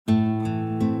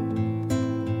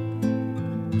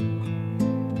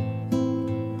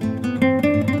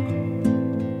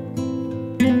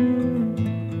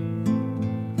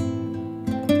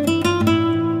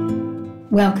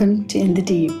Welcome to In the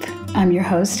Deep. I'm your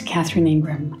host, Catherine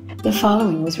Ingram. The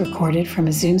following was recorded from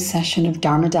a Zoom session of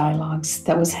Dharma Dialogues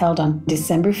that was held on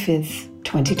December 5th,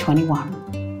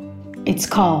 2021. It's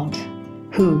called,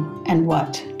 Who and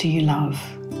What Do You Love?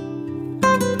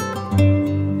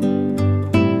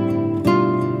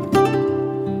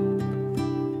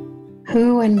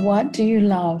 Who and what do you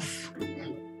love?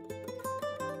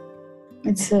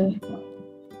 It's a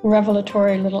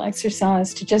revelatory little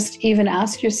exercise to just even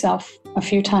ask yourself a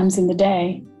few times in the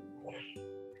day,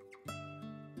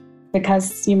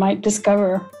 because you might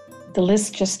discover the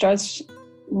list just starts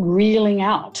reeling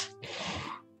out,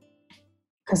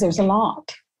 because there's a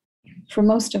lot. For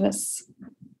most of us,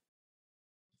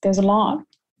 there's a lot.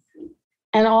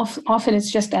 And often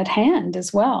it's just at hand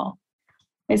as well.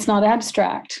 It's not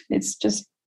abstract. It's just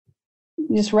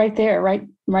right there,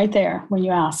 right there when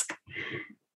you ask.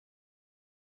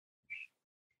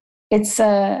 It's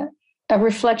a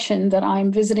reflection that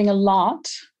I'm visiting a lot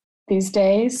these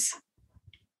days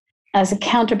as a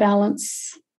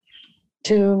counterbalance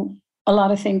to a lot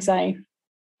of things I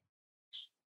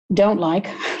don't like,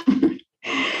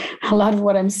 a lot of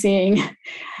what I'm seeing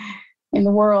in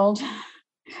the world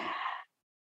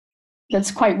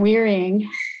that's quite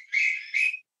wearying.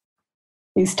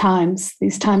 These times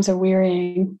are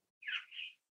wearying.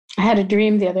 I had a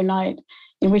dream the other night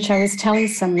in which I was telling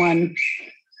someone,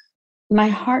 my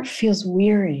heart feels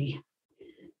weary.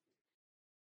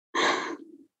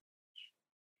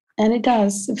 And it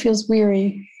does, it feels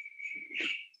weary.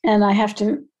 And I have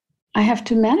to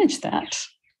manage that.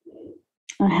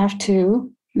 I have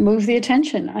to move the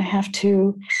attention. I have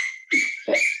to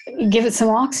give it some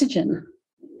oxygen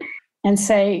and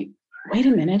say, wait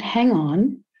a minute, hang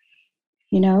on.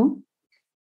 You know,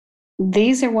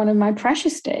 these are one of my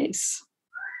precious days.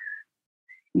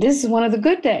 This is one of the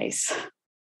good days.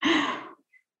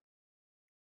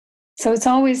 So it's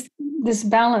always this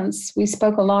balance. We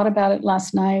spoke a lot about it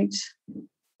last night,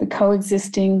 the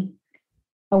coexisting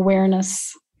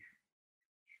awareness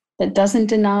that doesn't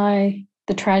deny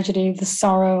the tragedy, the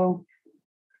sorrow,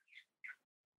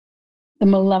 the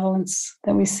malevolence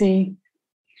that we see,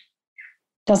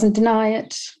 doesn't deny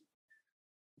it.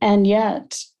 And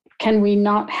yet, can we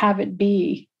not have it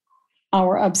be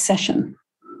our obsession?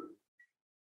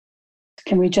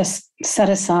 Can we just set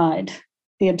aside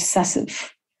the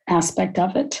obsessive aspect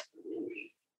of it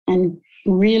and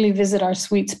really visit our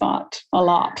sweet spot a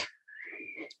lot?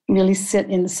 Really sit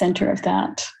in the center of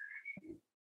that.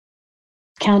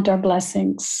 Count our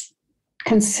blessings.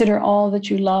 Consider all that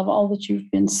you love, all that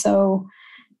you've been so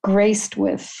graced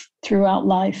with throughout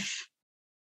life.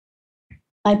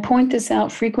 I point this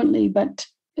out frequently, but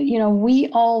you know, we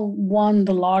all won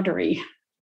the lottery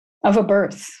of a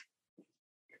birth.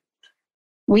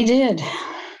 We did.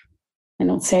 I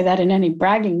don't say that in any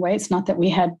bragging way. It's not that we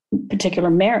had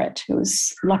particular merit. It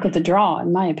was luck of the draw,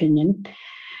 in my opinion.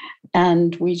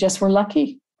 And we just were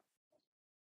lucky.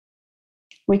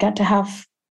 We got to have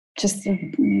just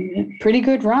a pretty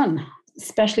good run,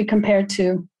 especially compared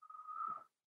to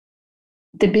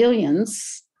the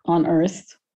billions on Earth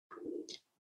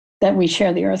that we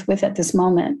share the earth with at this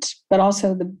moment, but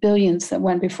also the billions that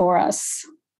went before us.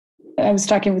 I was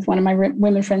talking with one of my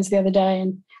women friends the other day,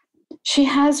 and she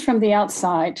has from the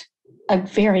outside a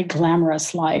very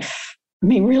glamorous life. I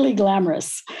mean, really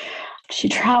glamorous. She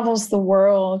travels the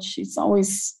world. She's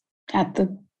always at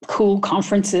the cool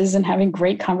conferences and having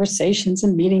great conversations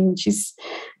and meeting. She's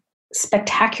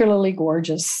spectacularly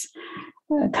gorgeous,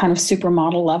 kind of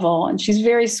supermodel level. And she's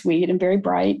very sweet and very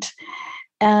bright.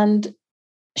 And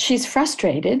she's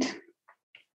frustrated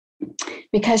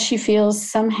because she feels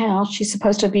somehow she's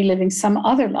supposed to be living some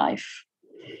other life.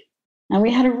 And we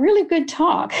had a really good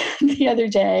talk the other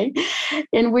day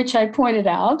in which I pointed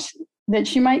out that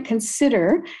she might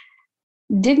consider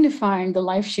dignifying the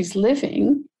life she's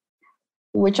living,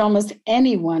 which almost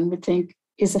anyone would think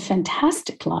is a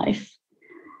fantastic life.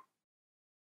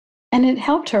 And it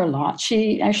helped her a lot.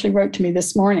 She actually wrote to me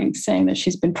this morning saying that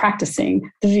she's been practicing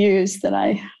the views that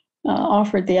I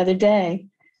offered the other day.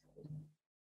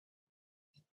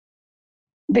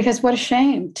 Because what a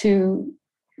shame to,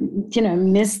 you know,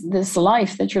 miss this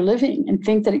life that you're living and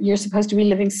think that you're supposed to be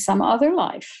living some other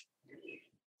life.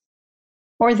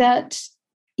 Or that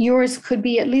yours could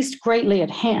be at least greatly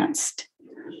enhanced.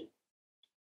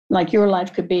 Like your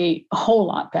life could be a whole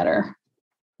lot better.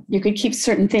 You could keep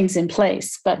certain things in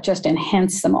place, but just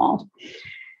enhance them all.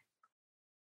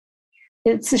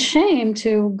 It's a shame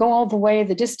to go all the way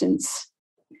the distance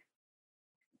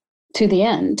to the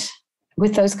end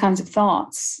with those kinds of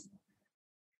thoughts.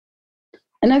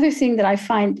 Another thing that I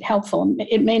find helpful,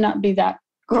 it may not be that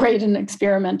great an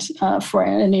experiment for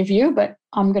any of you, but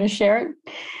I'm going to share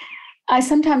it. I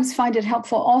sometimes find it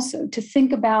helpful also to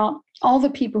think about all the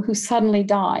people who suddenly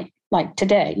die, like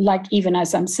today, like even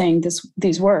as I'm saying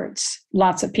these words,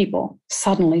 lots of people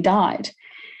suddenly died.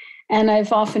 And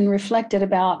I've often reflected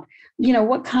about,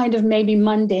 what kind of maybe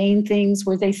mundane things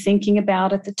were they thinking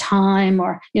about at the time?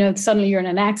 Or, suddenly you're in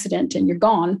an accident and you're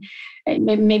gone.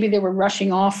 Maybe they were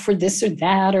rushing off for this or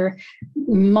that, or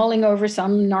mulling over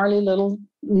some gnarly little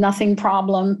nothing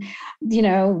problem,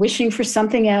 wishing for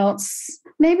something else.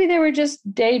 Maybe they were just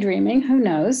daydreaming, who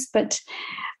knows? But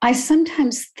I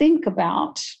sometimes think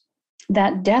about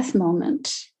that death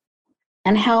moment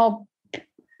and how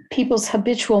people's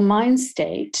habitual mind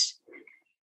state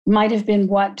might have been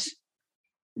what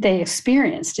they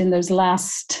experienced in those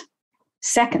last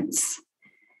seconds.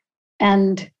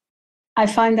 And I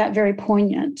find that very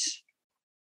poignant.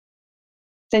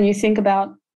 Then you think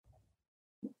about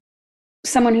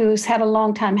someone who's had a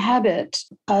long time habit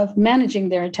of managing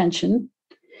their attention,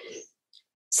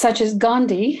 such as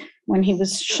Gandhi, when he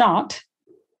was shot,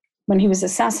 when he was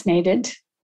assassinated.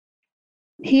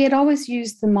 He had always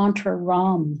used the mantra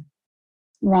Ram,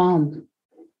 Ram,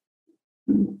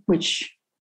 which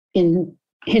in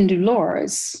Hindu lore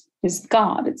is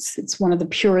God. It's one of the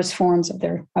purest forms of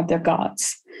their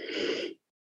gods.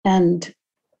 And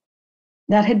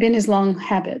that had been his long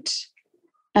habit.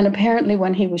 And apparently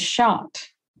when he was shot,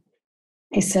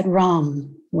 he said,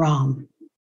 Ram, Ram.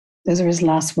 Those are his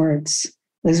last words.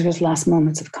 Those are his last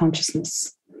moments of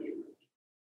consciousness.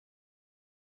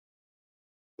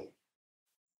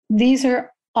 These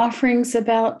are offerings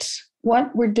about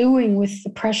what we're doing with the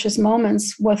precious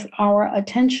moments with our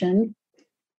attention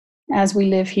as we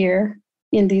live here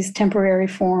in these temporary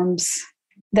forms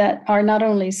that are not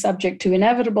only subject to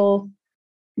inevitable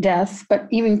death, but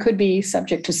even could be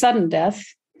subject to sudden death.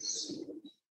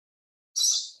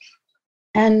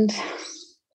 And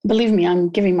believe me, I'm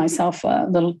giving myself a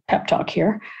little pep talk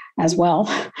here as well.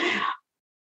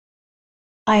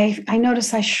 I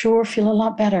notice I sure feel a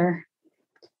lot better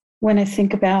when I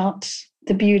think about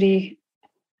the beauty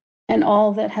and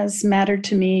all that has mattered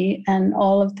to me and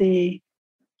all of the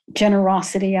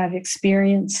generosity I've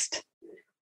experienced,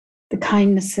 the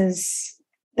kindnesses,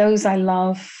 those I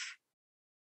love,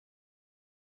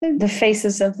 the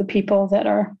faces of the people that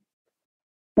are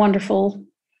wonderful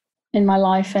in my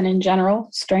life and in general,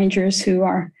 strangers who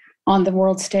are on the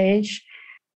world stage,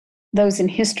 those in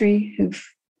history who've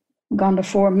gone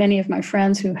before, many of my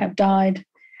friends who have died,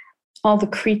 all the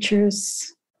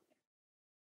creatures.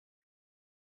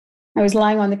 I was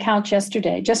lying on the couch just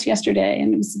yesterday,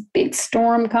 and it was a big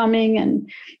storm coming, and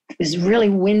it was really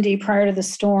windy prior to the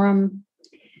storm.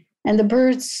 And the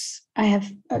birds, I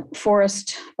have a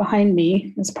forest behind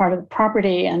me as part of the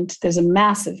property, and there's a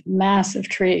massive, massive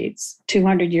tree. It's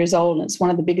 200 years old, and it's one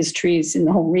of the biggest trees in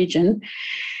the whole region.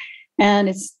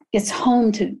 And it's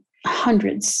home to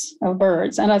hundreds of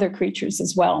birds and other creatures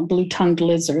as well, blue-tongued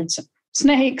lizards,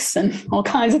 snakes, and all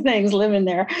kinds of things live in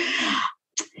there.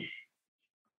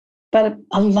 But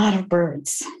a lot of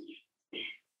birds.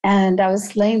 And I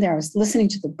was laying there, I was listening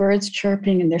to the birds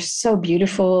chirping, and they're so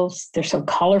beautiful. They're so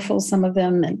colorful, some of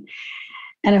them. And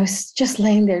I was just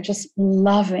laying there, just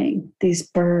loving these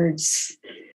birds.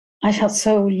 I felt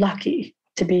so lucky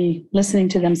to be listening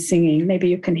to them singing. Maybe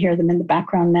you can hear them in the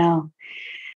background now.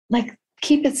 Like,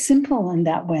 keep it simple in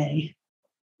that way.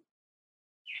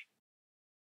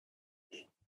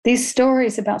 These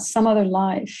stories about some other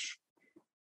life,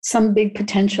 some big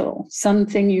potential,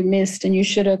 something you missed and you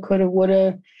shoulda, coulda,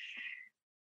 woulda,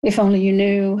 if only you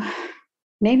knew.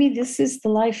 Maybe this is the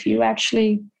life you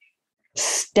actually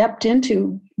stepped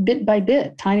into bit by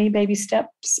bit, tiny baby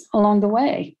steps along the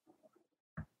way.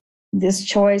 This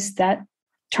choice, that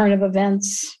turn of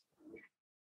events,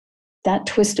 that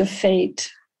twist of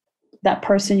fate, that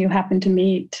person you happen to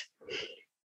meet,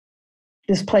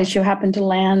 this place you happen to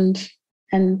land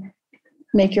and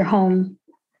make your home.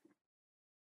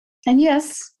 And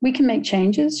yes, we can make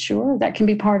changes, sure, that can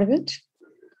be part of it.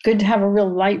 Good to have a real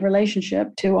light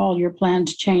relationship to all your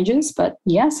planned changes. But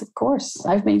yes, of course,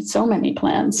 I've made so many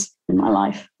plans in my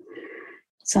life.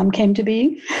 Some came to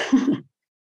be.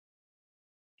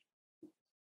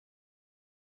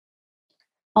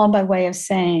 All by way of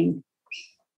saying,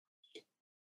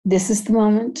 this is the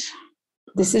moment,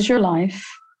 this is your life.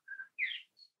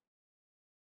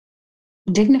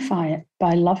 Dignify it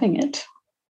by loving it.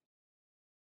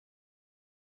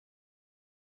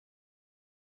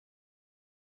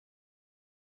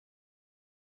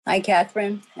 Hi,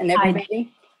 Catherine and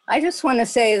everybody. Hi. I just want to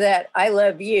say that I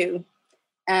love you.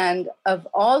 And of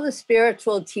all the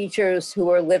spiritual teachers who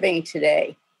are living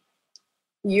today,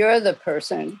 you're the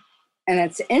person And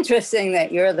it's interesting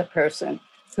that you're the person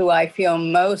who I feel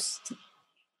most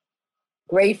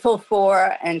grateful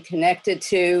for and connected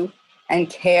to and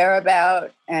care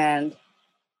about and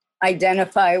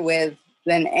identify with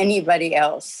than anybody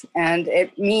else. And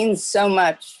it means so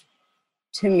much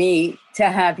to me to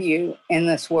have you in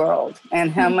this world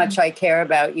and how much I care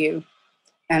about you.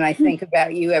 And I think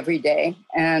about you every day.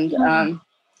 And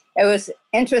it was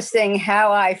interesting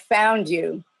how I found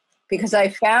you, because I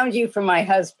found you from my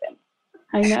husband.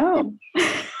 I know.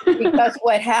 Because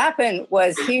what happened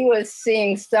was he was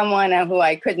seeing someone who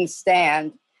I couldn't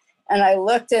stand. And I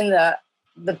looked in the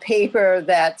paper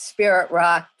that Spirit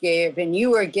Rock gave, and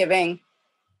you were giving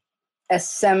a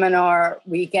seminar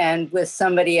weekend with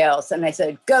somebody else. And I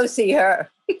said, go see her.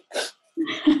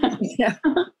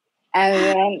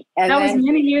 And that was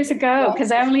many years ago,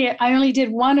 because I only did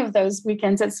one of those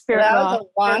weekends at Spirit Rock. That was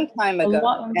a long time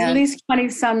ago. At least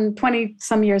 20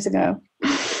 some years ago.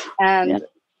 And,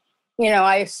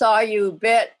 I saw you a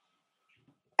bit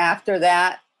after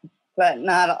that, but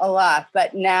not a lot.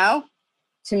 But now,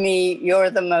 to me, you're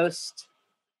the most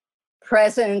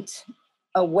present,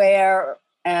 aware,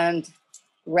 and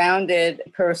grounded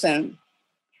person.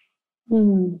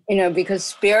 Because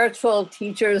spiritual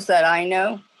teachers that I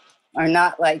know are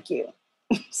not like you.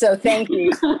 So thank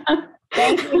you.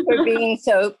 Thank you for being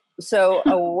so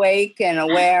awake and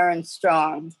aware and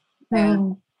strong,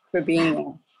 and for being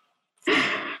there.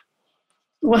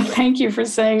 Well, thank you for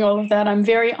saying all of that. I'm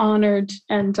very honored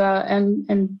and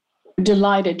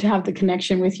delighted to have the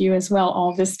connection with you as well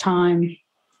all this time.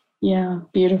 Yeah,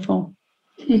 beautiful.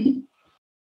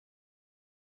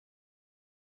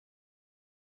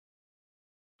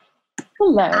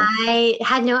 Hello. I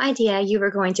had no idea you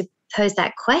were going to pose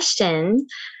that question.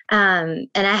 And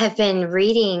I have been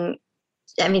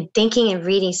thinking and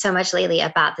reading so much lately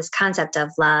about this concept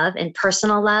of love and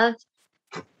personal love.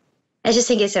 I just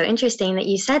think it's so interesting that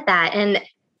you said that. And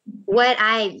what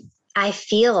I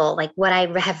feel like what I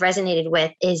have resonated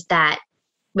with is that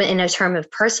in a term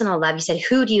of personal love, you said,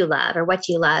 who do you love or what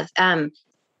do you love?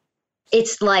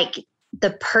 It's like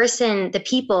the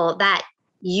people that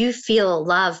you feel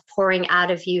love pouring out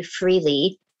of you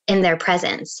freely in their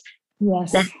presence.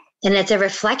 Yes. And it's a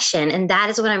reflection. And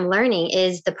that is what I'm learning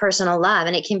is the personal love.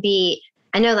 And it can be,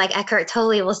 I know like Eckhart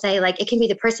Tolle will say, like, it can be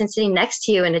the person sitting next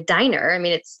to you in a diner. I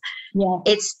mean, it's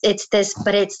this,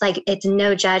 but it's like, it's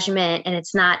no judgment and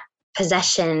it's not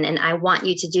possession. And I want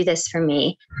you to do this for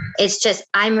me. It's just,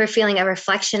 I'm feeling a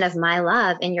reflection of my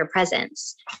love in your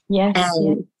presence. Yes.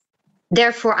 And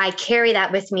therefore I carry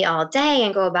that with me all day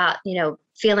and go about,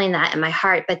 feeling that in my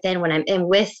heart. But then when I'm in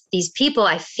with these people,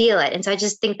 I feel it. And so I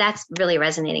just think that's really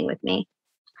resonating with me.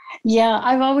 Yeah,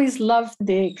 I've always loved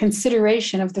the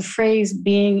consideration of the phrase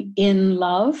being in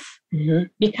love,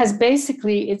 because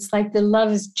basically it's like the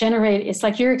love is generated. It's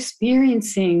like you're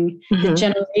experiencing the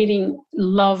generating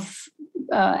love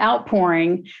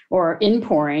outpouring or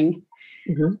inpouring.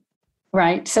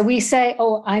 Right. So we say,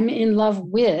 oh, I'm in love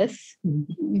with,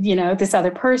 this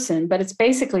other person, but it's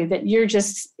basically that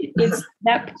it's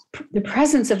that the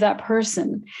presence of that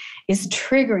person is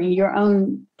triggering your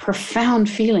own profound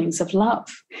feelings of love.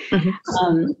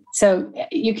 So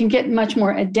you can get much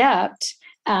more adept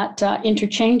at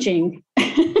interchanging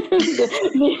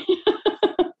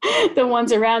the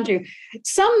ones around you,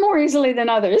 some more easily than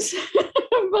others.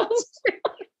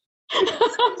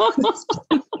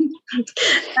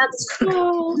 That's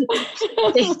cool.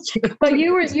 But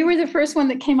you were the first one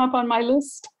that came up on my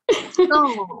list.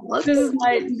 Oh, this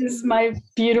is my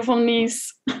beautiful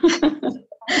niece.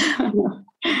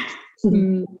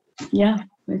 Yeah,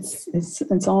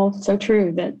 it's all so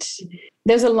true. That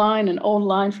there's an old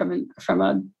line from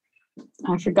a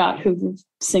I forgot who the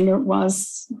singer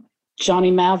was,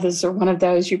 Johnny Mathis or one of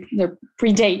those. They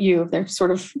predate you. They're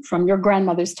sort of from your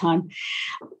grandmother's time.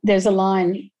 There's a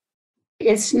line.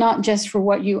 It's not just for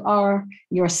what you are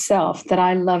yourself that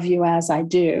I love you as I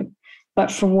do,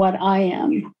 but for what I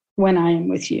am when I am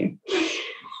with you.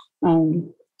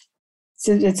 So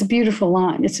it's a beautiful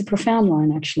line. It's a profound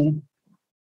line, actually.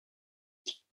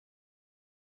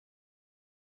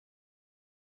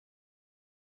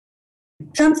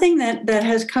 Something that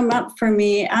has come up for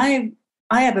me, I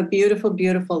have a beautiful,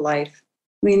 beautiful life.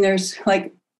 I mean, there's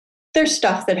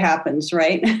stuff that happens,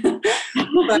 right?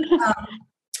 But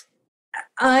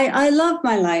I love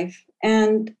my life.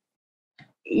 And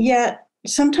yet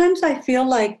sometimes I feel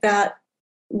like that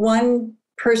one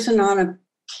person on a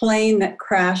plane that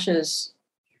crashes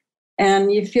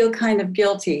and you feel kind of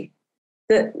guilty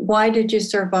that why did you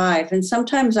survive? And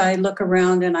sometimes I look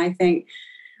around and I think,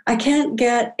 I can't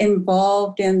get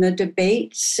involved in the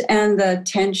debates and the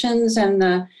tensions and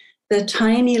the the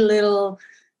tiny little,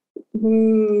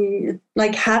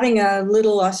 like having a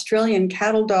little Australian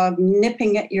cattle dog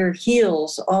nipping at your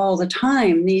heels all the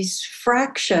time, these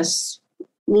fractious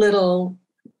little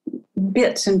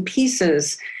bits and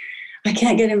pieces. I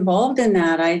can't get involved in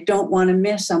that. I don't want to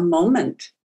miss a moment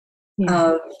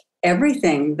of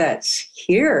everything that's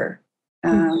here.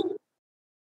 I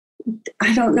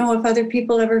don't know if other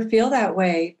people ever feel that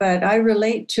way, but I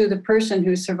relate to the person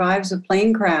who survives a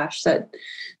plane crash that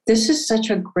this is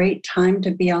such a great time to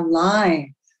be alive.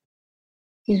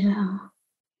 Yeah.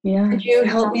 Yeah. Could you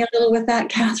help me a little with that,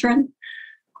 Catherine?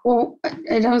 Well,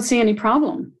 I don't see any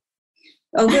problem.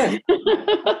 Oh, good.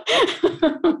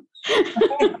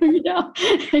 Yeah.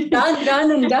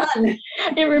 Done and done.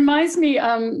 It reminds me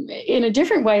in a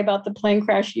different way about the plane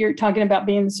crash. You're talking about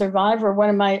being the survivor. One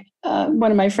of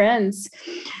my friends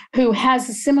who has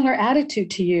a similar attitude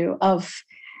to you of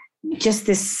just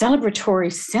this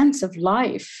celebratory sense of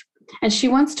life. And she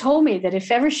once told me that if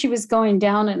ever she was going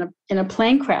down in a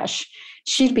plane crash,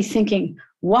 she'd be thinking,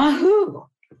 wahoo.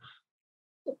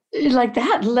 Like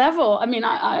that level. I mean,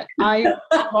 I have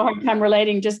a hard time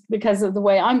relating just because of the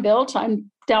way I'm built. I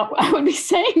doubt I would be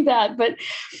saying that. But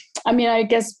I mean, I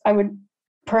guess I would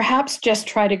perhaps just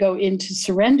try to go into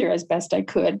surrender as best I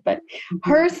could. But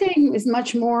her thing is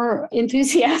much more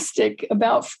enthusiastic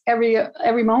about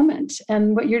every moment.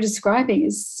 And what you're describing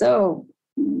is so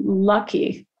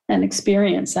lucky an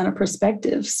experience and a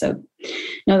perspective. So,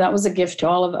 that was a gift to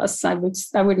all of us. I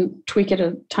wouldn't tweak it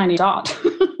a tiny dot.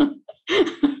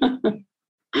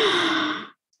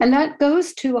 And that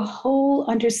goes to a whole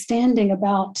understanding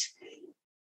about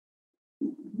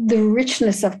the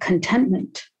richness of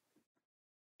contentment.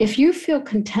 If you feel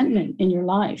contentment in your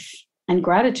life and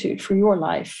gratitude for your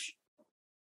life,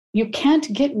 you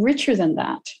can't get richer than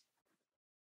that.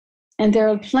 And there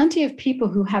are plenty of people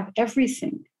who have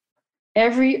everything,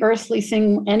 every earthly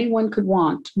thing anyone could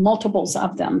want, multiples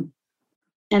of them,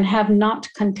 and have not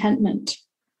contentment.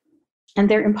 And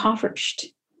they're impoverished.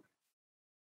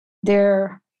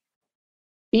 They're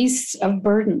beasts of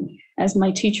burden, as my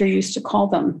teacher used to call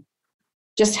them,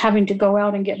 just having to go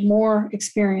out and get more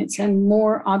experience and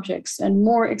more objects and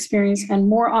more experience and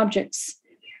more objects,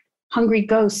 hungry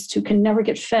ghosts who can never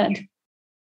get fed.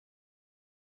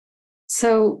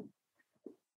 So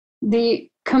the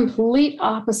complete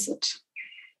opposite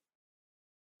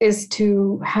is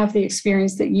to have the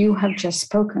experience that you have just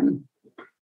spoken.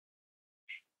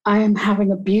 I am having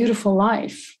a beautiful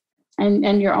life.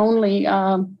 And your only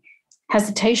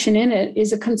hesitation in it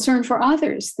is a concern for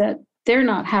others that they're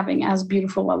not having as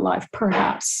beautiful a life,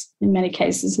 perhaps, in many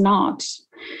cases not.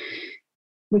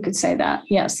 We could say that,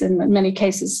 yes, in many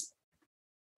cases,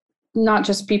 not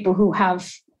just people who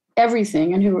have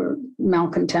everything and who are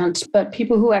malcontent, but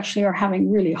people who actually are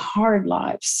having really hard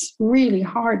lives,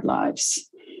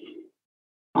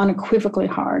 unequivocally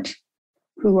hard,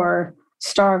 who are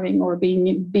starving or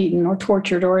being beaten or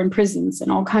tortured or in prisons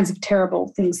and all kinds of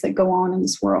terrible things that go on in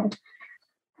this world.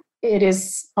 It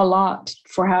is a lot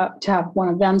to have one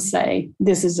of them say,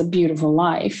 this is a beautiful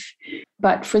life.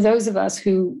 But for those of us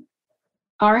who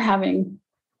are having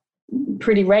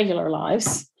pretty regular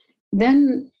lives,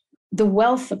 then the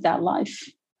wealth of that life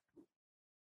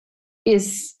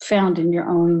is found in your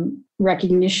own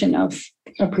recognition of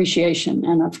appreciation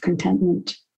and of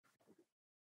contentment.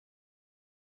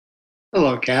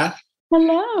 Hello, Kath.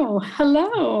 Hello.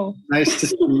 Nice to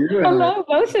see you. Hello,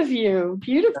 both of you.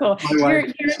 Beautiful.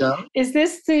 Is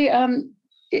this the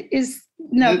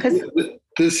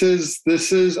This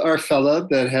is our fella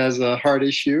that has a heart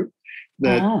issue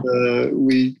that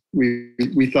we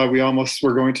thought we almost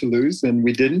were going to lose, and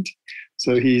we didn't.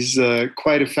 So he's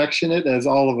quite affectionate, as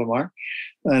all of them are,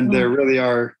 and they're really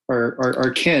our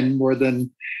kin more than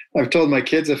I've told my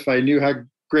kids. If I knew how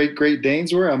great Great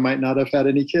Danes were, I might not have had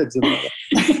any kids.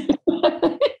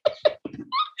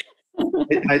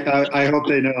 I hope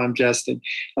they know I'm jesting.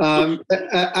 I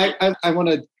want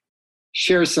to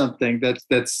share something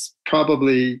that's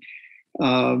probably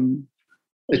a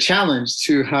challenge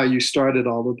to how you started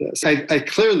all of this. I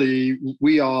clearly,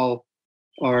 we all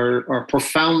are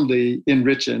profoundly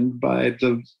enriched by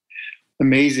the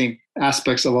amazing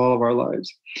aspects of all of our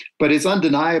lives. But it's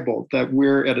undeniable that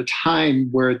we're at a time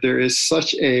where there is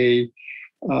such a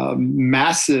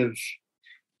massive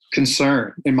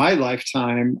concern. In my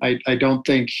lifetime, I don't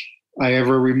think I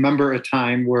ever remember a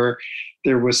time where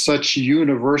there was such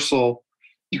universal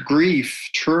grief,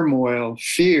 turmoil,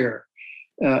 fear,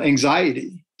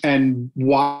 anxiety. And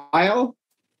while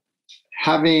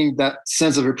having that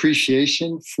sense of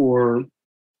appreciation for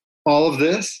all of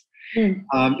this,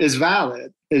 is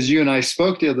valid. As you and I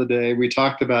spoke the other day, we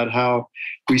talked about how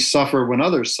we suffer when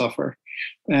others suffer.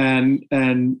 And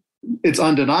it's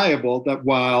undeniable that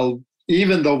while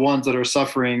even the ones that are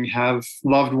suffering have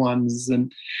loved ones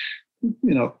and,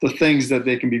 the things that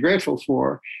they can be grateful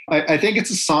for, I think it's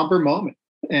a somber moment.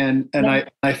 And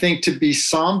I think to be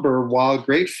somber while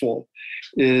grateful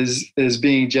is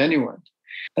being genuine.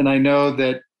 And I know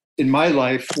that in my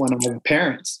life, when I have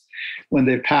parents, when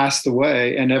they've passed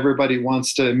away and everybody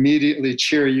wants to immediately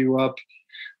cheer you up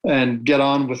and get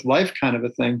on with life kind of a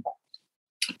thing,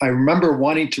 I remember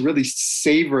wanting to really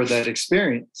savor that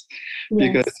experience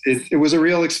because it was a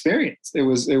real experience. It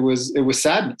was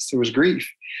sadness. It was grief.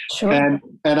 Sure.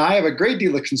 And I have a great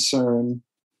deal of concern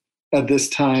at this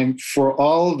time for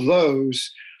all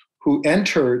those who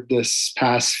entered this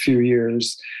past few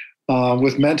years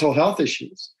with mental health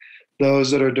issues,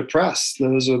 those that are depressed,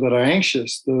 those that are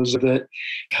anxious, those that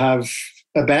have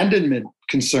abandonment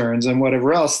concerns and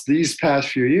whatever else. These past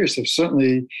few years have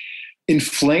certainly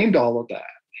inflamed all of that.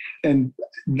 And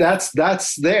that's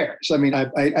there. So, I mean,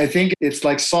 I think it's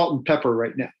like salt and pepper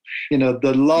right now.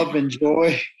 The love and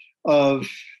joy of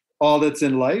all that's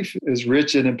in life is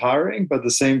rich and empowering, but at the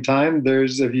same time,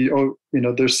 there's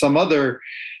some other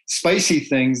spicy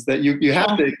things that you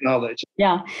have to acknowledge.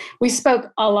 Yeah. We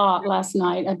spoke a lot last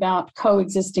night about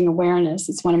coexisting awareness.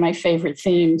 It's one of my favorite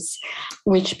themes,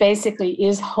 which basically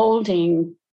is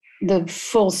holding the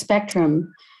full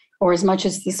spectrum, or as much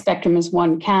as the spectrum as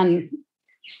one can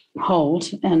hold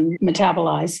and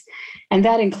metabolize. And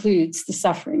that includes the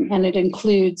suffering, and it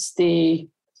includes the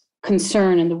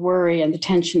concern and the worry and the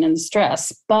tension and the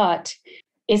stress. But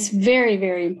it's very,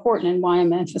 very important, and why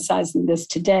I'm emphasizing this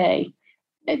today,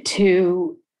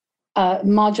 to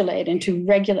modulate and to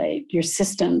regulate your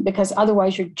system, because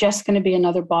otherwise you're just going to be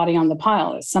another body on the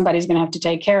pile that somebody's going to have to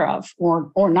take care of,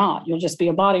 or not. You'll just be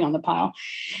a body on the pile.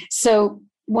 So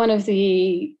one of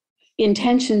the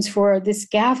intentions for this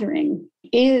gathering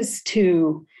is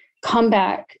to come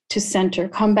back to center,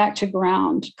 come back to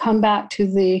ground, come back to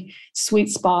the sweet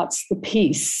spots, the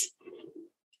peace,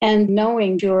 and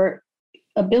knowing your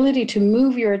ability to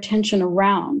move your attention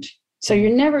around. So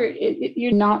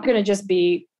you're not going to just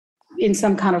be in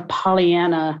some kind of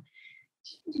Pollyanna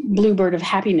bluebird of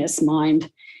happiness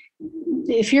mind.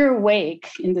 If you're awake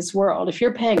in this world, if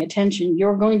you're paying attention,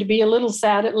 you're going to be a little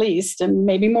sad at least, and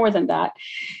maybe more than that.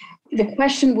 The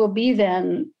question will be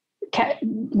then,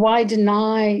 why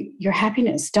deny your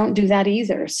happiness? Don't do that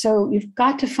either. So you've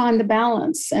got to find the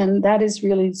balance. And that is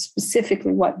really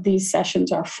specifically what these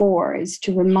sessions are for, is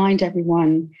to remind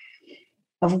everyone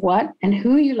of what and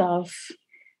who you love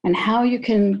and how you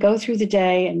can go through the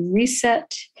day and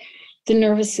reset the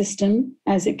nervous system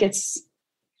as it gets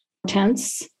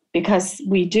tense, because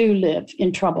we do live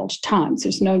in troubled times.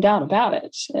 There's no doubt about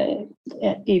it.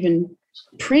 Even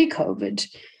pre-COVID,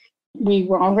 we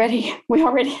already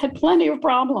had plenty of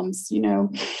problems,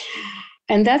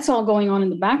 and that's all going on in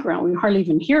the background. We hardly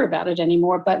even hear about it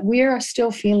anymore, but we are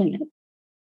still feeling it.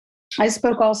 I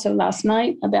spoke also last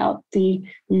night about the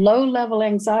low-level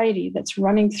anxiety that's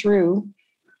running through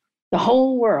the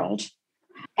whole world.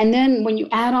 And then when you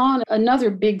add on another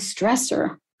big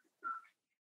stressor,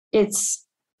 a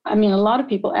lot of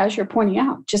people, as you're pointing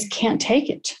out, just can't take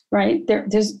it, right?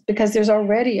 Because there's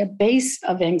already a base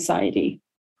of anxiety.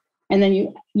 And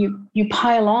then you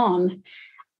pile on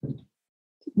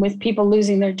with people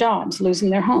losing their jobs, losing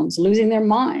their homes, losing their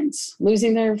minds,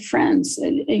 losing their friends,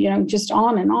 just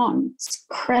on and on. It's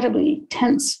incredibly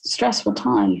tense, stressful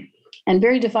time, and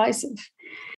very divisive.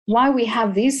 Why we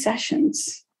have these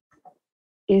sessions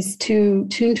is to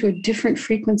tune to a different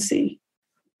frequency,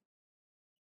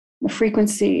 a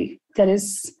frequency that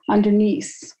is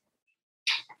underneath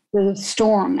the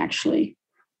storm, actually.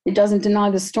 It doesn't deny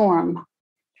the storm,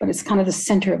 but it's kind of the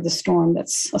center of the storm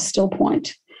that's a still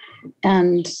point.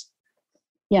 And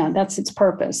that's its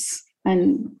purpose.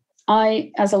 And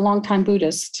I, as a longtime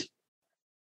Buddhist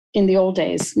in the old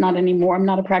days, not anymore, I'm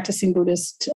not a practicing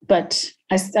Buddhist, but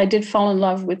I did fall in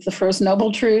love with the First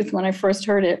Noble Truth when I first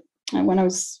heard it. And when I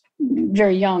was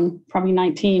very young, probably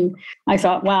 19, I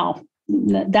thought, wow,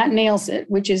 that nails it,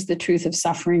 which is the truth of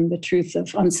suffering, the truth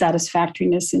of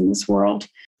unsatisfactoriness in this world.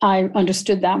 I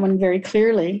understood that one very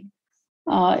clearly.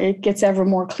 It gets ever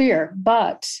more clear.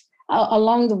 But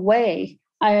along the way,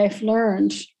 I've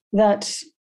learned that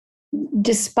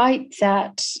despite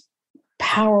that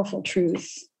powerful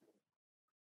truth,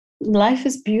 life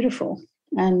is beautiful.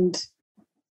 And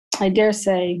I dare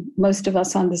say most of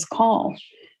us on this call,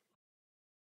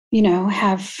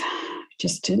 have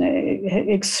just an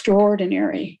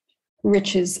extraordinary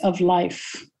riches of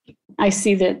life. I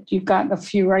see that you've got a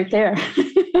few right there.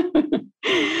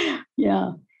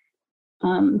 Yeah.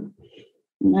 I'm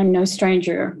no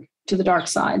stranger to the dark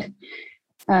side.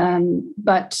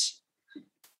 But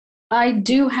I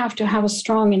do have to have a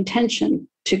strong intention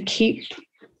to keep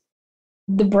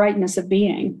the brightness of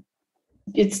being.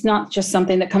 It's not just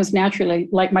something that comes naturally,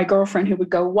 like my girlfriend who would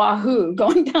go wahoo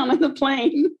going down on the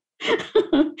plane.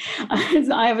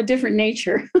 I have a different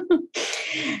nature.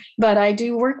 But I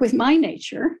do work with my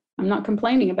nature. I'm not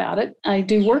complaining about it. I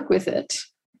do work with it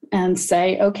and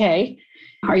say, okay,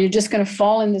 are you just going to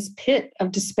fall in this pit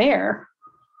of despair?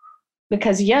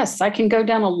 Because yes, I can go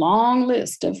down a long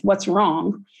list of what's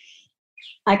wrong.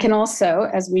 I can also,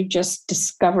 as we've just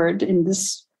discovered in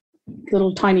this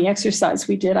little tiny exercise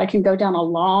we did, I can go down a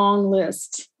long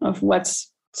list of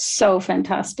what's so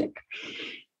fantastic.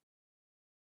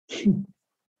 Do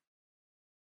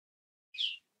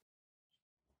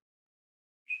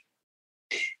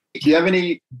you have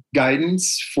any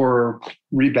guidance for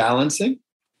rebalancing?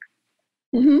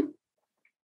 Mm-hmm.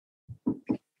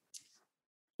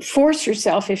 Force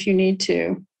yourself, if you need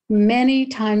to, many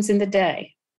times in the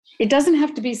day. It doesn't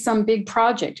have to be some big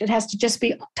project. It has to just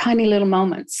be tiny little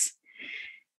moments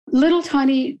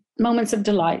of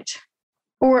delight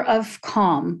or of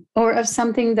calm or of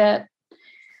something that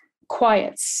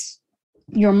quiets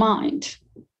your mind.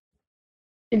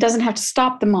 It doesn't have to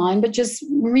stop the mind, but just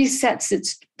resets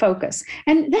its focus.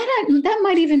 And that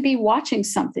might even be watching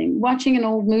an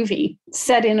old movie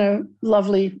set in a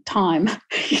lovely time,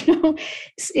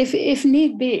 if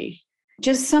need be,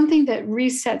 just something that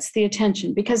resets the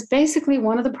attention. Because basically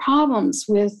one of the problems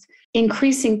with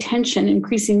increasing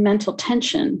mental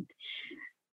tension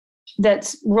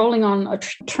that's rolling on a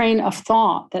train of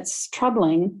thought that's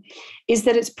troubling is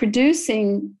that it's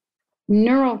producing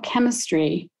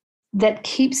neurochemistry that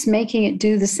keeps making it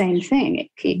do the same thing.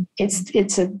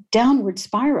 It's a downward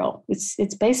spiral.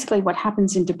 It's basically what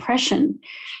happens in depression,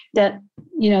 that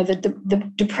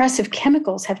the depressive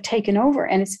chemicals have taken over,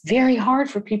 and it's very hard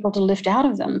for people to lift out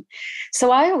of them.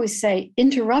 So I always say,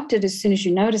 interrupt it as soon as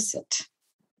you notice it,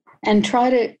 and try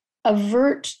to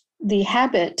avert the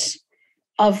habit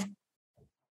of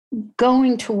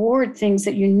going toward things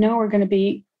that you know are going to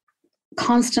be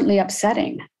constantly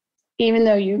upsetting. Even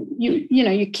though you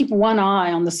keep one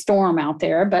eye on the storm out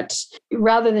there, but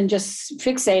rather than just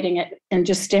fixating it and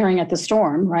just staring at the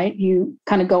storm, right? You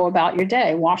kind of go about your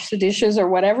day, wash the dishes or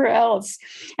whatever else.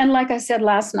 And like I said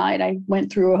last night, I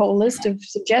went through a whole list of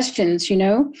suggestions,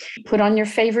 put on your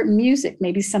favorite music,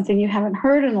 maybe something you haven't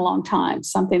heard in a long time,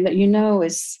 something that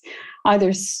is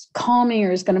either calming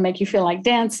or is going to make you feel like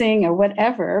dancing or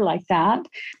whatever like that.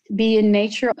 Be in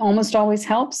nature almost always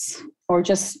helps, or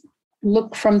just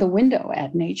look from the window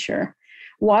at nature.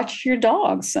 Watch your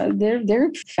dogs.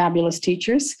 They're fabulous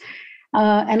teachers.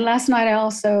 And last night I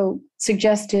also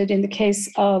suggested, in the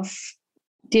case of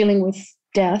dealing with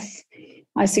death,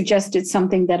 I suggested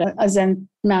something that a Zen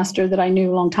master that I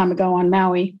knew a long time ago on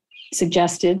Maui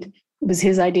suggested. It was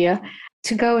his idea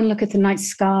to go and look at the night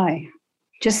sky.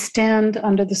 Just stand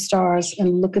under the stars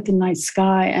and look at the night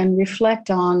sky and reflect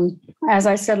on, as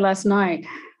I said last night,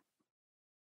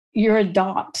 you're a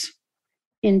dot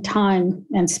in time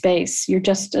and space. You're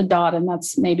just a dot, and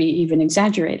that's maybe even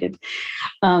exaggerated.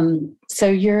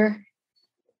 So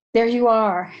there you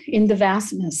are in the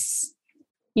vastness.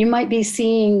 You might be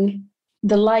seeing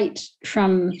the light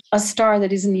from a star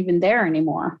that isn't even there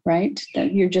anymore, right?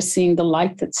 That you're just seeing the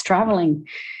light that's traveling.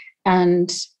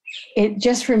 And it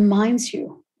just reminds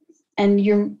you, and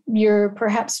you're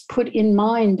perhaps put in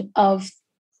mind of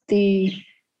the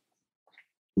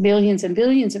billions and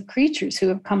billions of creatures who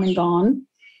have come and gone,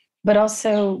 but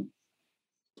also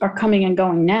are coming and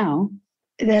going now,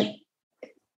 that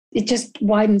it just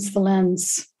widens the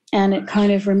lens, and it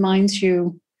kind of reminds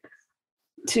you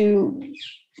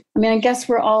I guess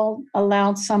we're all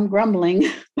allowed some grumbling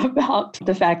about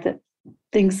the fact that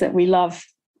things that we love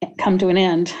come to an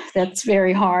end. That's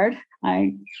very hard.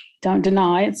 I don't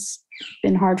deny it's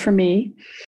been hard for me.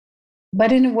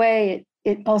 But in a way,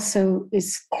 it also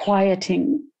is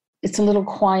quieting. It's a little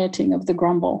quieting of the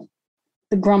grumble.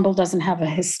 The grumble doesn't have a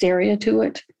hysteria to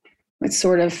it. It's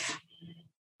sort of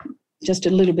just a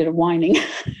little bit of whining,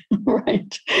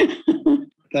 right?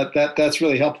 That's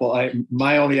really helpful.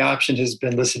 My only option has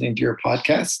been listening to your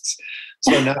podcasts.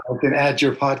 So now I can add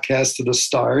your podcast to the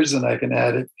stars, and I can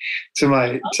add it to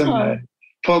my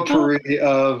potpourri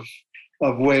of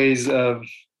ways of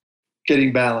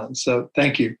getting balance. So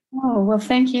thank you. Oh, well,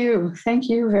 thank you. Thank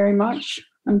you very much.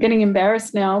 I'm getting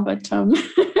embarrassed now, but I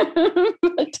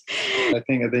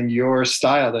think your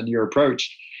style and your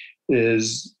approach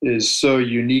is so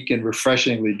unique and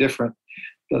refreshingly different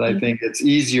that I think it's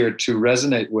easier to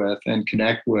resonate with and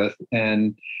connect with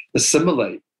and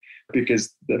assimilate.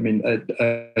 Because, I mean,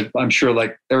 I'm sure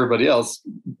like everybody else,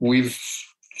 we've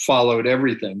followed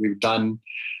everything. We've done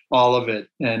all of it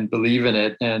and believe in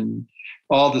it and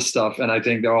all the stuff. And I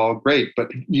think they're all great, but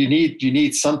you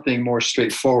need something more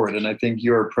straightforward. And I think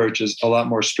your approach is a lot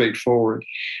more straightforward.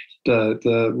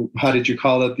 The how did you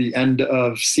call it? The end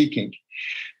of seeking.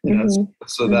 You know,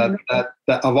 so that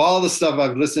of all the stuff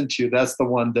I've listened to, that's the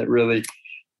one that really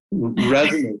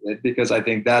resonated, because I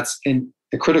think that's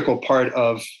a critical part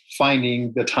of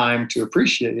finding the time to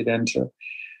appreciate and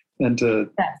to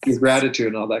give gratitude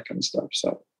and all that kind of stuff.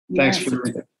 So thanks for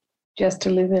doing it. Just to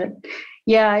live it.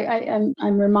 Yeah,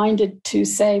 I'm reminded to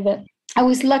say that I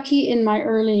was lucky in my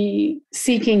early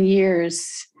seeking years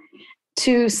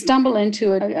to stumble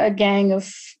into a gang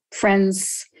of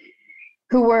friends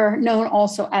who were known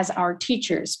also as our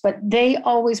teachers, but they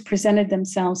always presented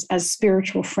themselves as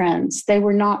spiritual friends. They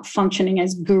were not functioning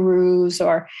as gurus,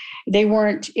 or they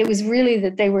weren't, it was really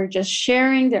that they were just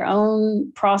sharing their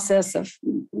own process of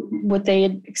what they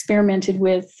had experimented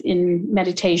with in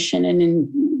meditation and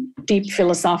in deep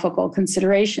philosophical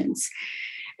considerations.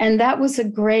 And that was a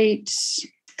great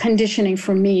conditioning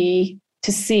for me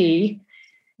to see.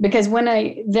 Because when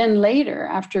I then later,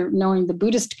 after knowing the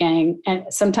Buddhist gang, and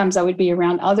sometimes I would be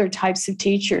around other types of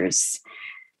teachers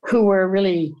who were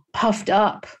really puffed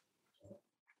up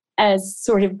as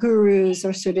sort of gurus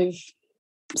or sort of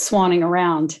swanning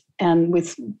around and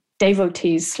with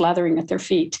devotees slathering at their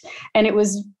feet. And it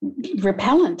was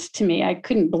repellent to me. I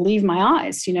couldn't believe my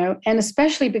eyes, you know, and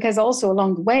especially because also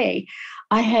along the way,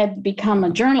 I had become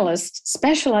a journalist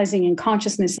specializing in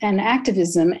consciousness and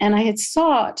activism, and I had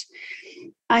sought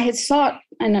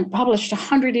and I published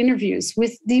 100 interviews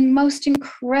with the most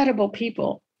incredible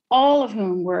people, all of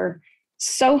whom were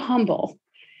so humble,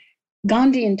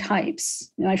 Gandhian types.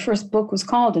 My first book was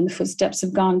called In the Footsteps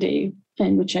of Gandhi,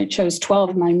 in which I chose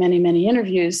 12 of my many, many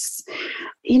interviews.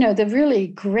 You know, the really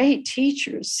great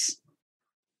teachers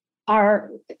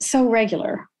are so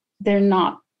regular. They're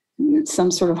not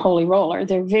some sort of holy roller.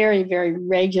 They're very, very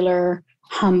regular,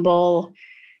 humble.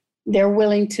 They're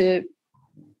willing to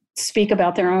speak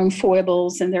about their own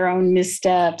foibles and their own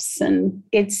missteps. And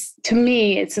it's, to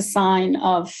me, it's a sign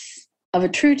of a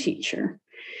true teacher.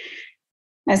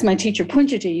 As my teacher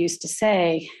Punjaji used to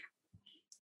say,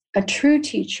 a true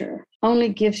teacher only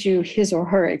gives you his or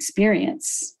her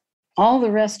experience. All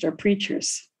the rest are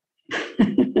preachers.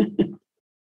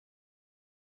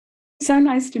 So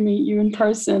nice to meet you in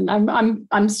person.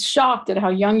 I'm shocked at how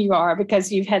young you are,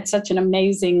 because you've had such an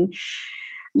amazing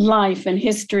life and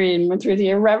history, and went through the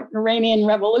Iranian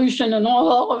Revolution and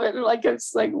all of it. Like,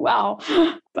 it's like, wow.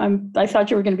 I thought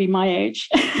you were going to be my age.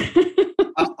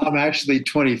 I'm actually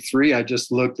 23. I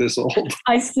just look this old.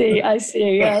 I see. Yes.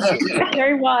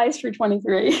 Very wise for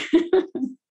 23.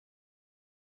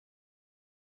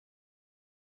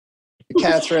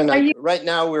 Catherine, right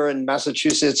now we're in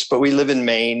Massachusetts, but we live in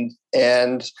Maine,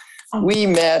 and we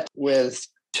met with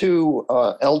two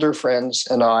elder friends,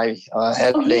 and I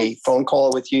had a phone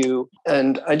call with you.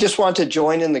 And I just want to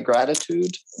join in the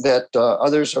gratitude that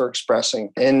others are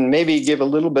expressing, and maybe give a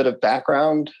little bit of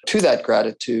background to that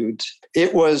gratitude.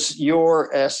 It was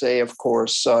your essay, of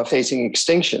course, Facing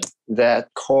Extinction, that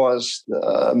caused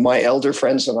my elder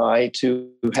friends and I to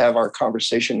have our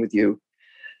conversation with you.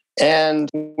 And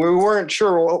we weren't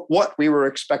sure what we were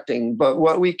expecting, but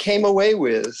what we came away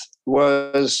with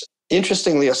was,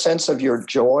 interestingly, a sense of your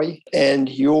joy and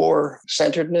your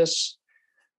centeredness,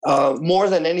 more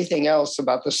than anything else,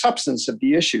 about the substance of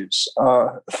the issues.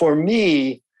 For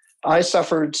me, I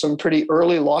suffered some pretty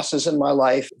early losses in my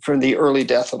life from the early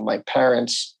death of my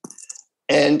parents.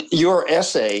 And your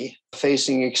essay,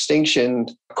 Facing Extinction,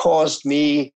 caused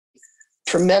me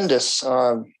tremendous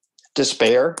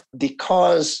despair,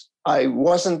 because I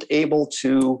wasn't able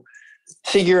to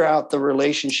figure out the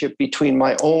relationship between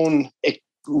my own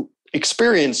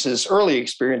experiences, early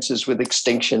experiences with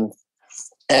extinction,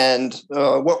 and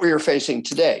what we are facing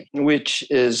today, which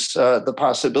is the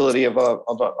possibility of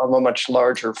a much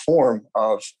larger form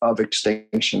of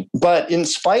extinction. But in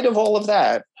spite of all of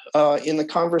that, in the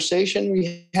conversation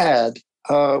we had,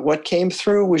 what came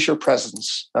through was your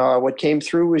presence. What came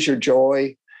through was your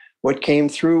joy. What came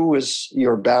through was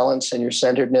your balance and your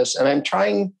centeredness. And I'm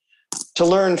trying to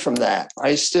learn from that.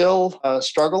 I still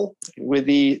struggle with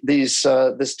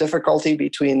this difficulty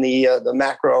between the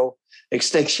macro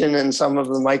extinction and some of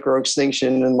the micro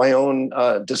extinction, and my own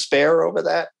despair over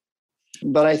that.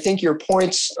 But I think your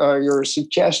points, your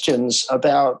suggestions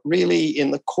about really in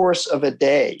the course of a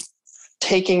day,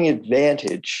 taking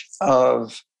advantage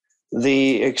of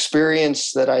the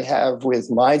experience that I have with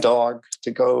my dog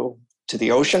to go to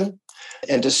the ocean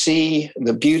and to see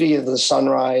the beauty of the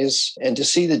sunrise and to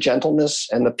see the gentleness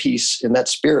and the peace in that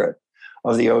spirit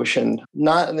of the ocean.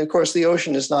 And of course, the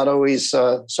ocean is not always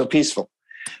so peaceful.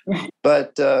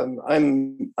 But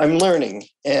I'm learning,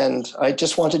 and I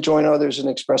just want to join others in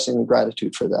expressing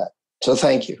gratitude for that. So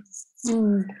thank you.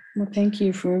 Well, thank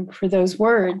you for those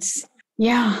words.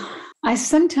 Yeah, I've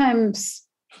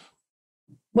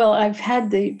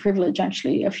had the privilege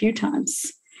actually a few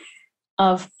times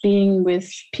of being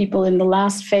with people in the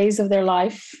last phase of their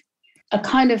life, a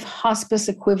kind of hospice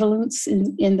equivalence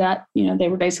in that, they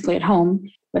were basically at home,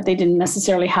 but they didn't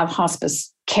necessarily have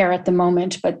hospice care at the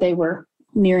moment, but they were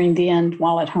nearing the end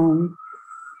while at home.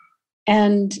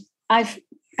 And I've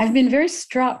been very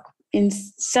struck in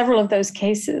several of those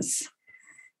cases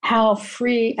how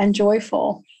free and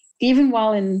joyful, even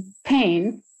while in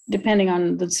pain, depending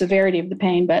on the severity of the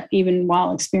pain, but even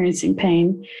while experiencing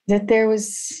pain, that there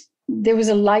was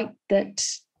a light that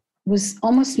was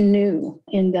almost new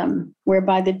in them,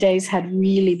 whereby the days had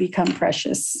really become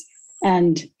precious.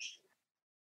 And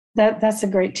that's a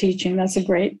great teaching. That's a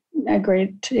great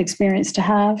experience to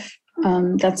have.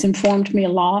 That's informed me a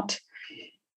lot.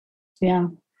 Yeah.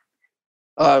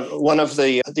 One of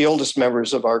the oldest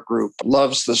members of our group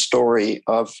loves the story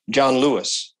of John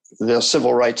Lewis, the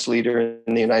civil rights leader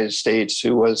in the United States,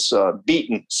 who was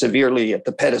beaten severely at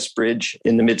the Pettus Bridge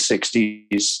in the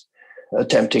mid-'60s,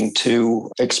 attempting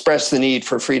to express the need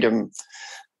for freedom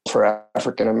for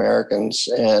African Americans.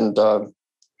 And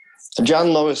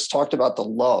John Lewis talked about the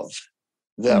love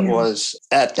that was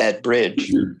at that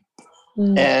bridge.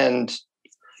 Mm. And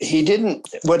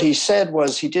what he said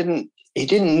was he didn't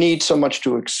need so much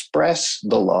to express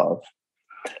the love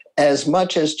as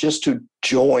much as just to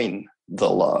join the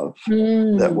love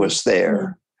that was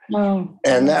there. Oh.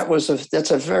 And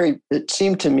it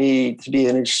seemed to me to be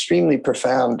an extremely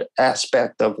profound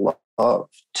aspect of love,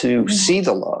 to see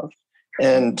the love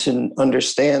and to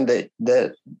understand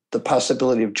that the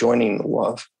possibility of joining the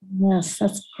love. Yes,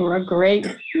 that's a great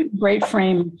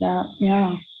frame of that.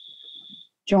 Yeah.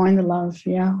 Join the love.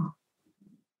 Yeah.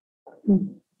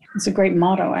 It's a great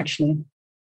motto, actually.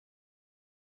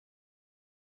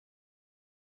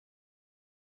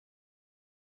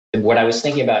 What I was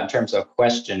thinking about in terms of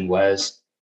question was,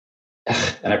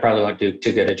 and I probably won't do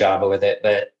too good a job with it,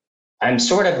 but I'm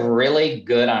sort of really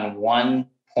good on one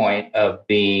point of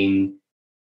being,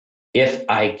 if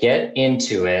I get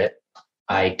into it,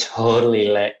 I totally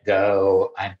let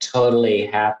go. I'm totally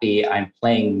happy. I'm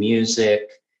playing music.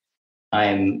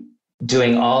 I'm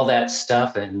doing all that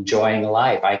stuff and enjoying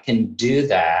life. I can do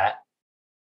that.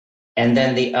 And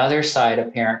then the other side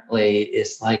apparently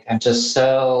is like, I'm just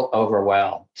so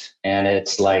overwhelmed. And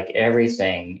it's like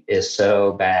everything is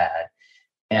so bad.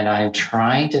 And I'm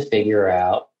trying to figure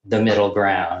out the middle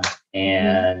ground.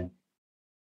 And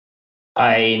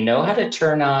I know how to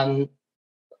turn on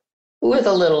with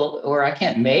a little, or I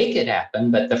can't make it happen,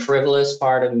 but the frivolous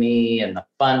part of me and the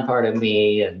fun part of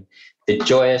me and the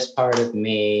joyous part of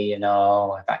me, if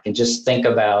I can just think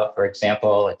about, for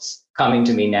example, it's coming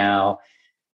to me now,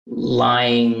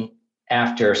 lying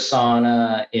after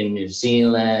sauna in New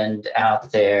Zealand,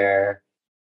 out there,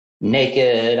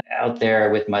 naked, out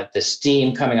there with the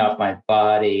steam coming off my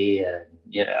body, and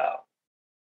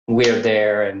we're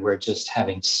there and we're just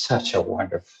having such a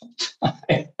wonderful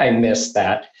time. I miss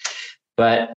that.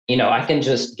 But, I can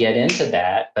just get into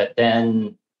that, but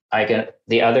then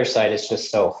the other side is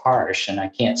just so harsh and I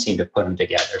can't seem to put them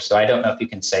together. So I don't know if you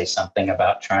can say something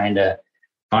about trying to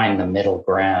find the middle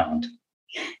ground.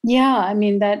 Yeah, I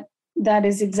mean, that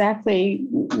is exactly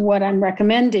what I'm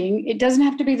recommending. It doesn't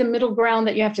have to be the middle ground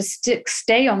that you have to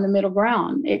stay on the middle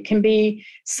ground. It can be,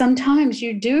 sometimes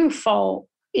you do fall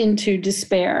into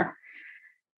despair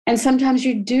and sometimes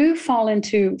you do fall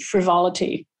into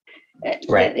frivolity.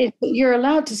 Right. You're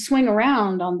allowed to swing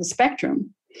around on the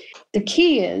spectrum. The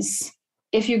key is,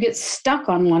 if you get stuck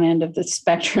on one end of the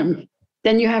spectrum,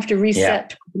 then you have to reset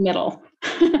to the middle.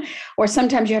 Or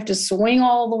sometimes you have to swing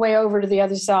all the way over to the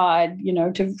other side,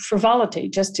 to frivolity,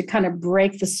 just to kind of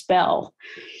break the spell.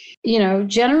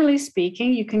 Generally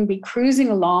speaking, you can be cruising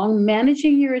along,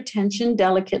 managing your attention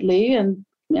delicately and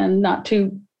not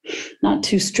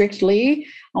too strictly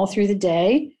all through the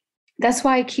day. That's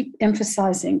why I keep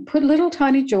emphasizing, put little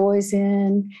tiny joys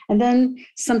in, and then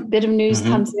some bit of news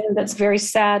comes in that's very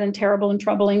sad and terrible and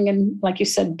troubling and, like you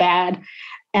said, bad.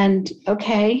 And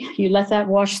okay, you let that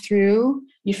wash through.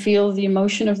 You feel the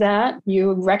emotion of that.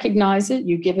 You recognize it.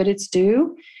 You give it its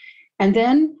due. And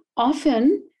then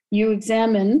often you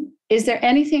examine, is there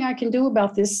anything I can do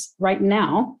about this right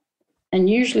now? And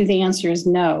usually the answer is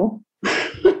no,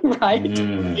 right?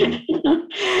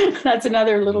 That's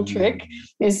another little trick,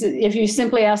 is if you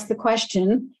simply ask the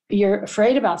question, you're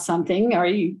afraid about something, or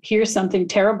you hear something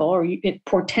terrible, or it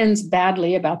portends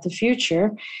badly about the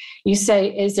future. You say,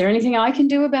 is there anything I can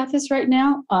do about this right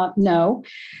now? No.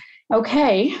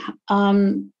 Okay.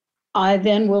 I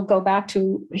then will go back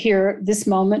to here, this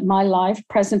moment, my life,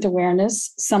 present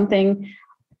awareness,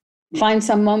 find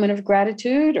some moment of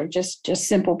gratitude, or just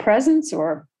simple presence,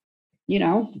 or,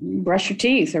 brush your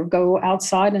teeth, or go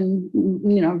outside and,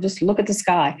 just look at the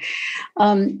sky.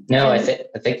 I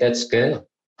think that's good.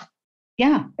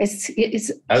 Yeah.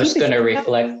 It's I was going to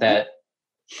reflect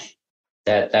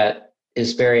that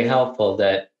is very helpful,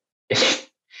 that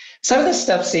some of this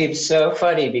stuff seems so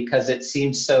funny because it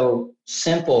seems so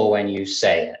simple when you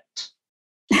say it.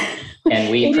 And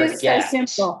we forget. It is so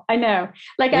simple. I know.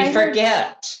 Like we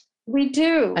forget. We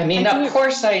do. I mean, of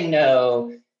course I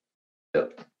know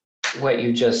what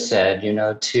you just said,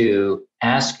 to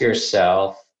ask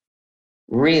yourself,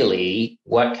 really,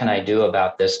 what can I do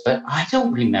about this? But I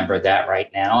don't remember that right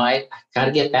now. I got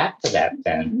to get back to that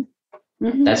then.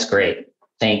 Mm-hmm. That's great.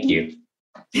 Thank you.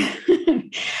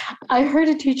 I heard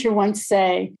a teacher once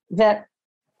say that,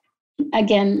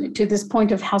 again, to this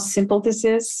point of how simple this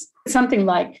is, something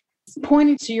like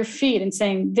pointing to your feet and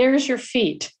saying, there's your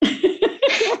feet.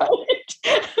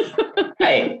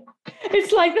 Right.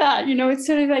 It's like that, it's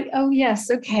sort of like, oh, yes.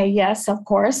 Okay. Yes, of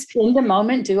course. In the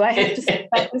moment, do I have to think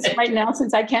about this right now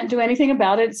since I can't do anything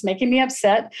about it? It's making me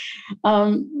upset.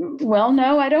 Well,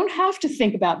 no, I don't have to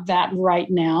think about that right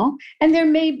now. And there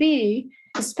may be,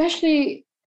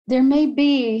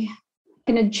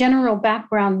 in a general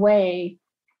background way,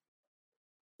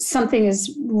 something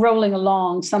is rolling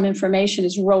along, some information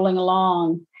is rolling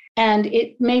along, and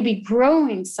it may be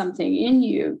growing something in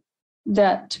you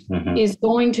that is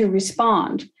going to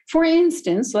respond. For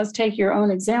instance, let's take your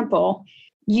own example.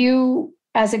 You,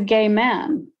 as a gay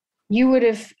man, you would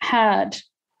have had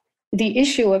the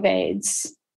issue of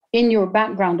AIDS in your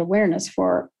background awareness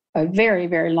for a very,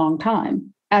 very long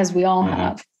time, as we all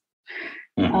have.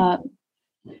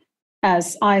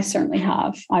 As I certainly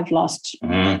have. I've lost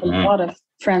a lot of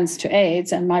friends to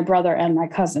AIDS, and my brother and my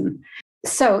cousin.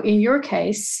 So in your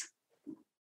case,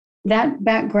 that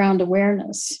background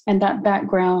awareness and that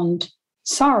background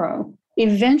sorrow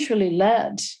eventually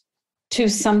led to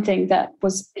something that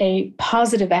was a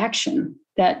positive action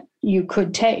that you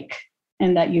could take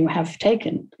and that you have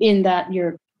taken, in that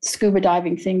your scuba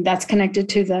diving thing, that's connected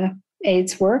to the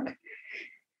AIDS work.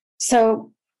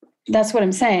 So that's what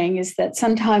I'm saying, is that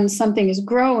sometimes something is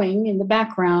growing in the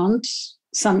background,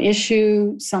 some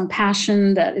issue, some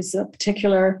passion that is a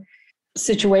particular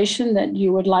situation that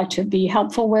you would like to be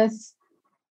helpful with.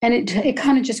 And it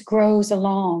kind of just grows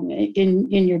along in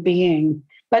your being.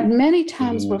 But many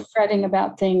times we're fretting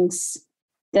about things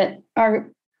that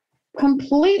are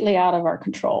completely out of our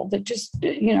control, that just,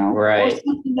 right. Or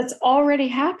something that's already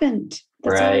happened.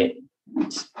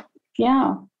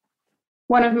 Yeah.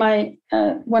 One of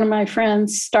my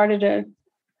friends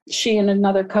she and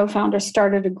another co-founder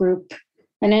started a group,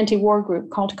 an anti-war group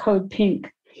called Code Pink.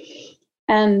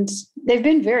 And they've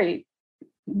been very,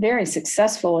 very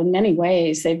successful in many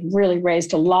ways. They've really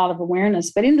raised a lot of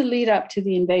awareness. But in the lead up to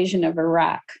the invasion of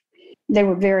Iraq, they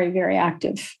were very, very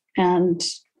active and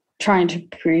trying to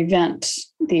prevent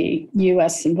the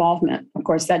U.S. involvement. Of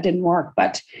course, that didn't work.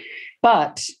 But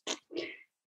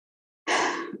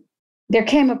there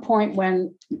came a point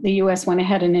when the U.S. went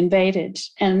ahead and invaded,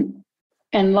 and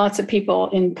lots of people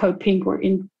in Code Pink were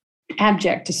in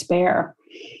abject despair.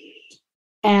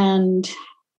 And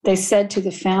they said to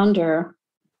the founder,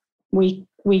 we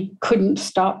couldn't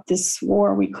stop this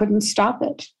war. We couldn't stop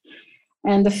it.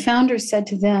 And the founder said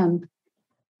to them,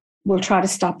 we'll try to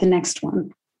stop the next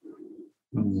one.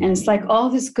 And it's like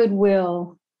all this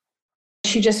goodwill,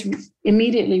 she just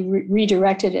immediately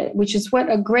redirected it, which is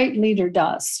what a great leader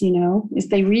does, is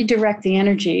they redirect the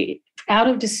energy out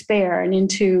of despair and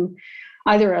into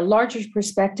either a larger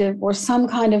perspective or some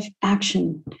kind of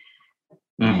action.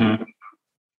 Mm-hmm.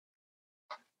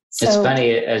 It's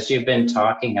funny, as you've been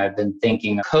talking, I've been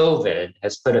thinking COVID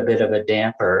has put a bit of a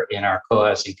damper in our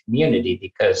co-housing community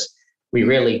because we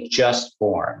really just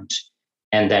formed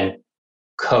and then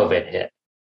COVID hit.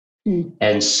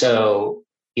 And so,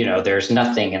 there's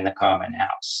nothing in the common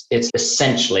house. It's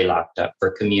essentially locked up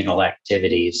for communal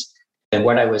activities. And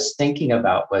what I was thinking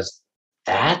about was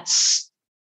that's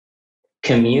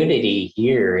community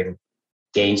here in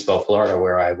Gainesville, Florida,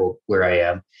 where I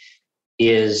am,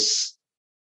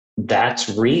 that's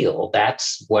real.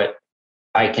 That's what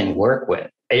I can work with.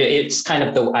 It's kind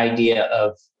of the idea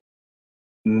of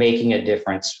making a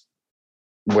difference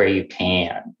where you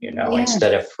can, Yes.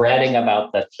 instead of fretting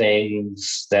about the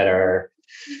things that are,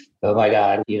 oh my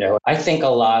God, I think a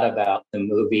lot about the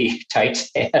movie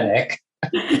Titanic.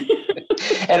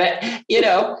 And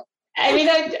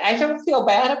I don't feel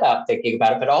bad about thinking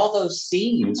about it, but all those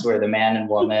scenes where the man and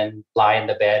woman lie in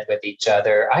the bed with each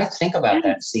other, I think about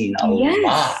that scene a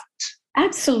lot.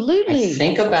 Absolutely. I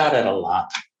think about it a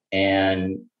lot.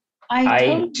 And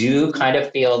I do kind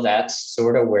of feel that's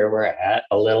sort of where we're at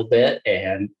a little bit.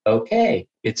 And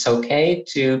it's okay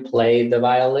to play the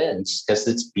violins because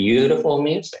it's beautiful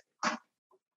music.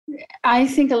 I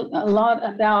think a lot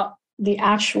about the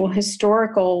actual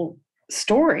historical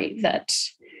story that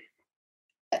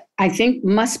I think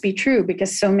must be true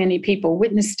because so many people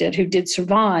witnessed it who did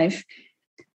survive,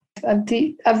 of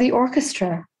the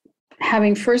orchestra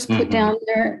having first put down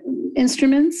their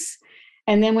instruments.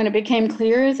 And then when it became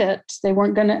clear that they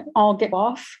weren't going to all get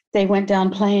off, they went down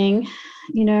playing,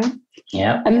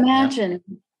 Yeah. Imagine,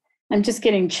 I'm just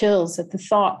getting chills at the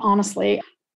thought, honestly.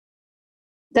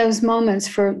 Those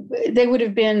moments they would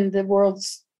have been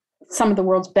some of the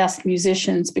world's best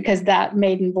musicians because that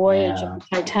maiden voyage of the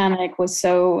Titanic was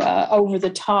so over the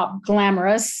top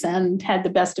glamorous and had the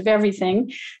best of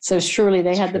everything. So surely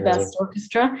they had the best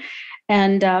orchestra.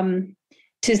 And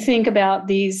to think about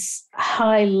these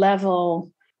high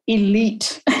level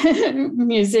elite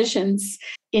musicians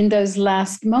in those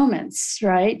last moments,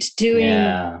 right?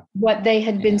 Doing what they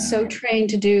had been so trained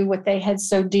to do, what they had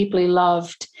so deeply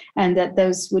loved, and that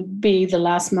those would be the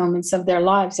last moments of their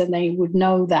lives, and they would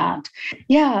know that.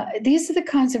 Yeah, these are the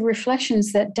kinds of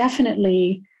reflections that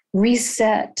definitely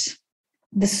reset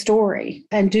the story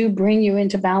and do bring you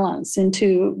into balance,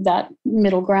 into that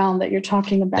middle ground that you're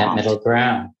talking about. That middle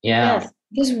ground, Yes,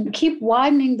 just keep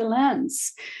widening the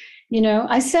lens.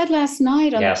 I said last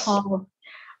night on the call,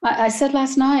 I said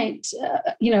last night,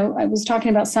 I was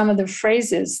talking about some of the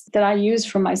phrases that I use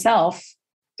for myself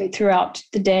throughout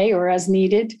the day or as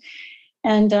needed.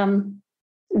 And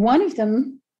one of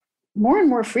them, more and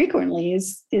more frequently,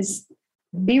 is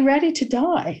be ready to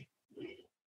die.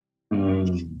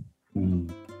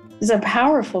 It's a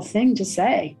powerful thing to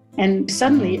say. And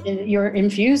suddenly you're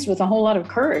infused with a whole lot of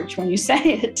courage when you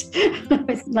say it.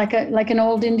 It's like an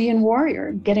old Indian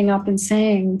warrior getting up and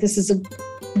saying, this is a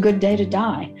good day to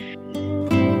die.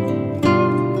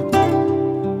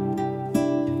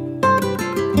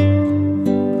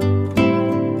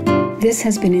 This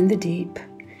has been In the Deep.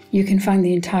 You can find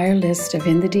the entire list of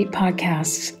In the Deep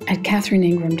podcasts at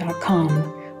katherineingram.com,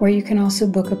 where you can also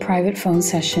book a private phone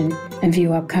session and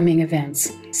view upcoming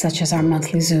events, such as our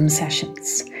monthly Zoom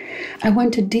sessions. I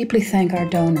want to deeply thank our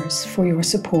donors for your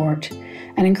support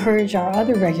and encourage our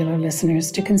other regular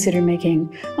listeners to consider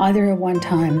making either a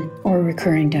one-time or a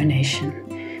recurring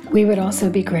donation. We would also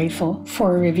be grateful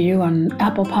for a review on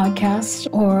Apple Podcasts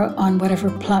or on whatever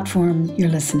platform you're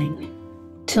listening.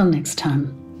 Till next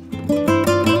time.